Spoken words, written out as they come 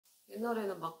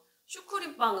옛날에는 막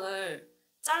슈크림빵을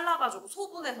잘라가지고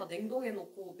소분해서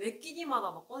냉동해놓고 매 끼니마다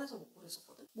막 꺼내서 먹고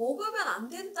그랬었거든. 먹으면 안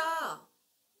된다,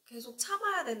 계속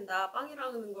참아야 된다,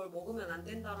 빵이라는 걸 먹으면 안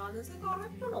된다라는 생각을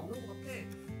할 필요는 없는 것 같아.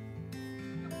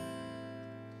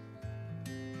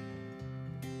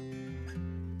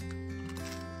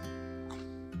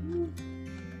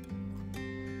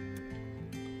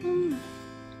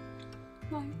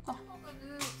 맛있다.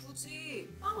 그러면은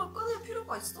굳이 빵을 끊을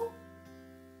필요가 있어?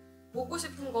 먹고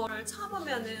싶은 거를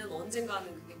참으면은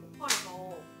언젠가는 그게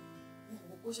폭발해서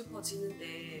먹고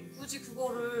싶어지는데, 굳이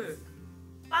그거를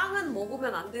빵은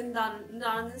먹으면 안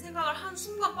된다는 생각을 한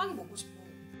순간 빵이 먹고 싶어.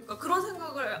 그러니까 그런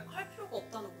생각을 할 필요가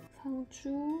없다는 거야.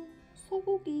 상추,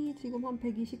 소고기 지금 한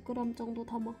 120g 정도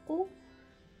담았고,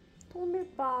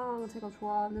 통밀빵, 제가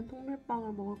좋아하는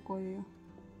통밀빵을 먹을 거예요.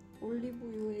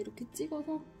 올리브유에 이렇게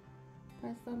찍어서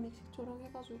발사믹 식초랑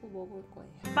해가지고 먹을 거예요.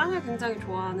 빵을 굉장히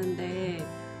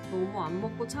좋아하는데 너무 안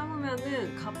먹고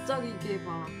참으면은 갑자기 이게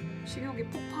막 식욕이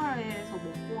폭발해서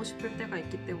먹고 싶을 때가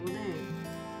있기 때문에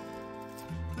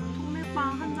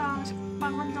통밀빵 한 장,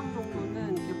 식빵 한 장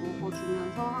정도는 이렇게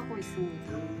먹어주면서 하고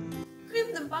있습니다.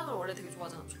 크림 든 빵을 원래 되게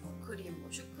좋아하잖아. 초코크림,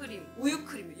 뭐 슈크림,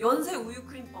 우유크림, 연세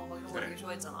우유크림빵 막 이런 거 되게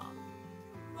좋아했잖아.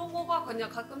 그런 거가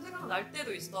그냥 가끔 생각날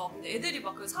때도 있어. 근데 애들이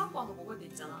막 그 사갖고 와서 먹을 때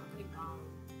있잖아. 그러니까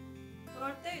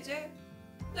그럴 때 이제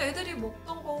근데 애들이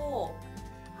먹던 거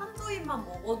한두 입만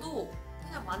먹어도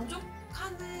그냥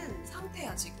만족하는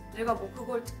상태야 지금. 내가 뭐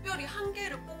그걸 특별히 한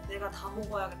개를 꼭 내가 다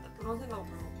먹어야겠다 그런 생각은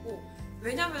별로 없고,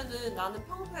 왜냐면은 나는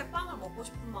평소에 빵을 먹고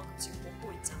싶은 만큼 지금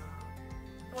먹고 있잖아.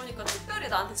 그러니까 특별히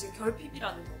나한테 지금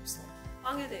결핍이라는 게 없어.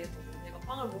 빵에 대해서도 내가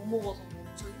빵을 못 먹어서 뭐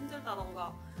엄청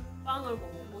힘들다던가 빵을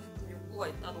뭐 먹고 싶은 욕구가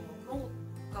있다던가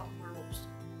그런 거가 별로 없어.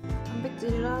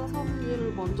 단백질이랑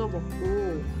섬유질을 먼저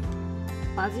먹고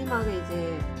마지막에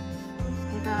이제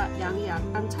배가 양이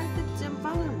약간 찰 때쯤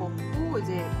빵을 먹고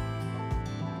이제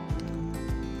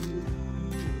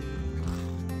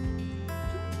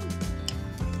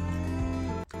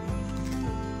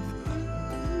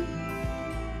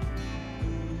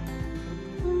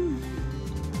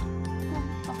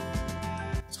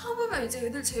참으면 이제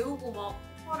애들 재우고 막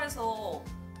폭발해서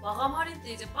마감 할인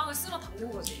때 이제 빵을 쓸어 담는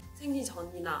거지. 생리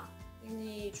전이나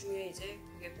생리 중에 이제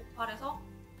그게 폭발해서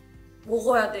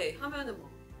먹어야 돼 하면은 막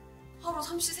하루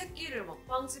삼시세끼를 막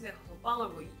빵집에 가서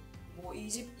빵을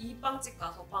이 빵집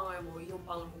가서 빵을 이런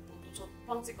빵을 먹고 또 저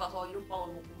빵집 가서 이런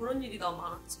빵을 먹고 그런 일이 나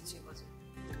많았지 지금까지.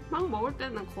 빵 먹을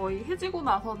때는 거의 해지고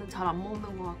나서는 잘 안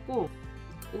먹는 것 같고,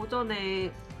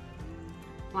 오전에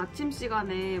아침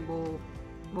시간에 뭐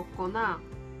먹거나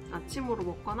아침으로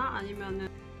먹거나 아니면은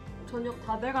저녁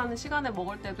다 돼가는 시간에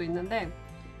먹을 때도 있는데,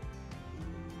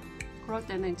 그럴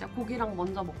때는 이제 고기랑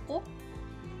먼저 먹고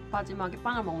마지막에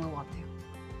빵을 먹는 것 같아요.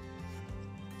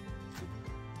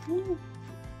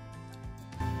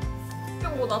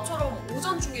 그냥 뭐 나처럼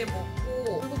오전 중에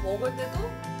먹고 그리고 먹을 때도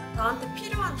나한테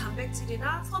필요한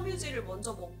단백질이나 섬유질을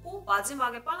먼저 먹고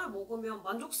마지막에 빵을 먹으면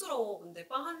만족스러워. 근데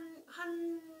빵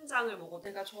한 장을 먹어도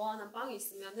내가 좋아하는 빵이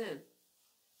있으면은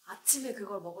아침에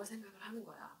그걸 먹을 생각을 하는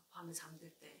거야. 밤에 잠들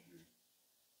때.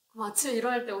 그럼 아침에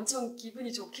일어날 때 엄청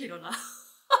기분이 좋게 일어나.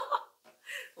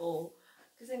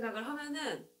 그 생각을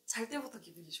하면은 잘 때부터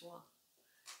기분이 좋아.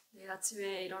 내일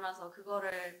아침에 일어나서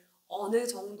그거를 어느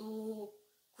정도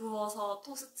구워서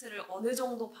토스트를 어느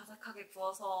정도 바삭하게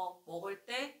구워서 먹을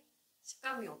때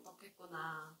식감이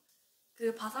어떻겠구나.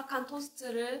 그 바삭한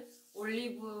토스트를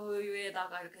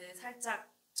올리브유에다가 이렇게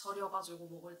살짝 절여가지고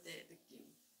먹을 때 느낌.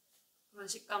 그런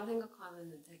식감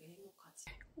생각하면 되게 행복하지.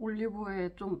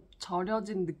 올리브에 좀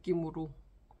절여진 느낌으로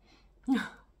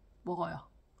먹어요.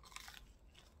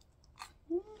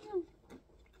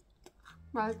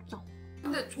 맛있죠?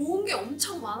 근데 좋은 게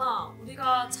엄청 많아.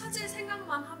 우리가 찾을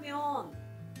생각만 하면,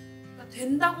 그러니까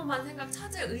된다고만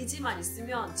찾을 의지만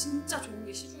있으면 진짜 좋은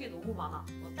게 시중에 너무 많아.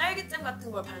 뭐 딸기잼 같은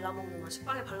걸 발라먹는 거,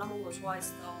 식빵에 발라먹는 거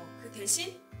좋아했어. 그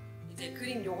대신 이제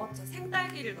그릭 요거트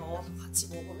생딸기를 넣어서 같이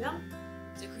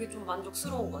먹으면 이제 그게 좀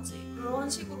만족스러운 거지. 그런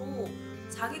식으로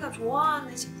자기가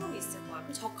좋아하는 식품이 있을 거야.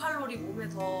 저칼로리 몸에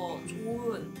더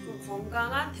좋은 좀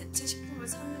건강한 대체 식품을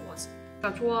찾는 거지.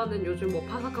 내가 좋아하는 요즘 뭐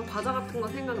바삭한 과자 같은 거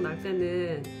생각날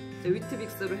때는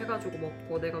위트빅스를 해가지고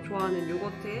먹고, 내가 좋아하는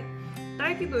요거트에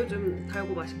딸기도 요즘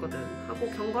달고 맛있거든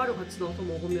하고 견과류 같이 넣어서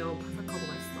먹으면 바삭하고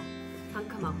맛있어.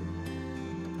 상큼하고.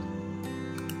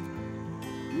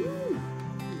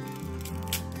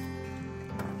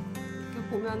 이렇게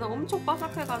보면은 엄청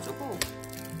바삭해가지고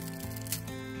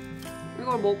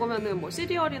이걸 먹으면은 뭐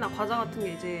시리얼이나 과자 같은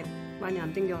게 이제 많이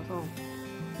안 땡겨서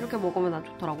이렇게 먹으면 난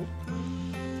좋더라고.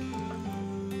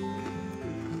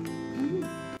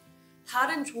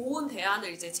 다른 좋은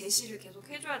대안을 이제 제시를 계속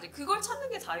해줘야지. 그걸 찾는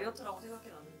게 다이어트라고 생각해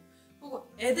나는.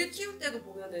 그리고 애들 키울 때도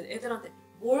보면은 애들한테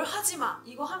뭘 하지 마,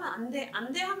 이거 하면 안 돼,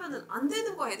 안 돼 하면은 안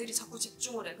되는 거 애들이 자꾸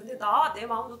집중을 해. 근데 내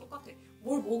마음도 똑같아.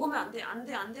 뭘 먹으면 안 돼, 안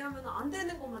돼, 안 돼 하면은 안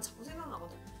되는 것만 자꾸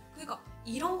생각나거든. 그러니까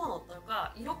이런 건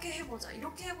어떨까? 이렇게 해보자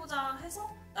해서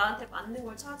나한테 맞는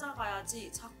걸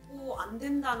찾아가야지 자꾸 안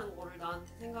된다는 거를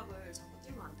나한테 생각을 자꾸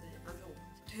띄면 안 좋은 것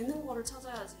같아. 되는 거를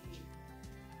찾아야지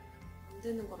안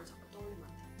되는 거를 자꾸 떠올리면 안 돼.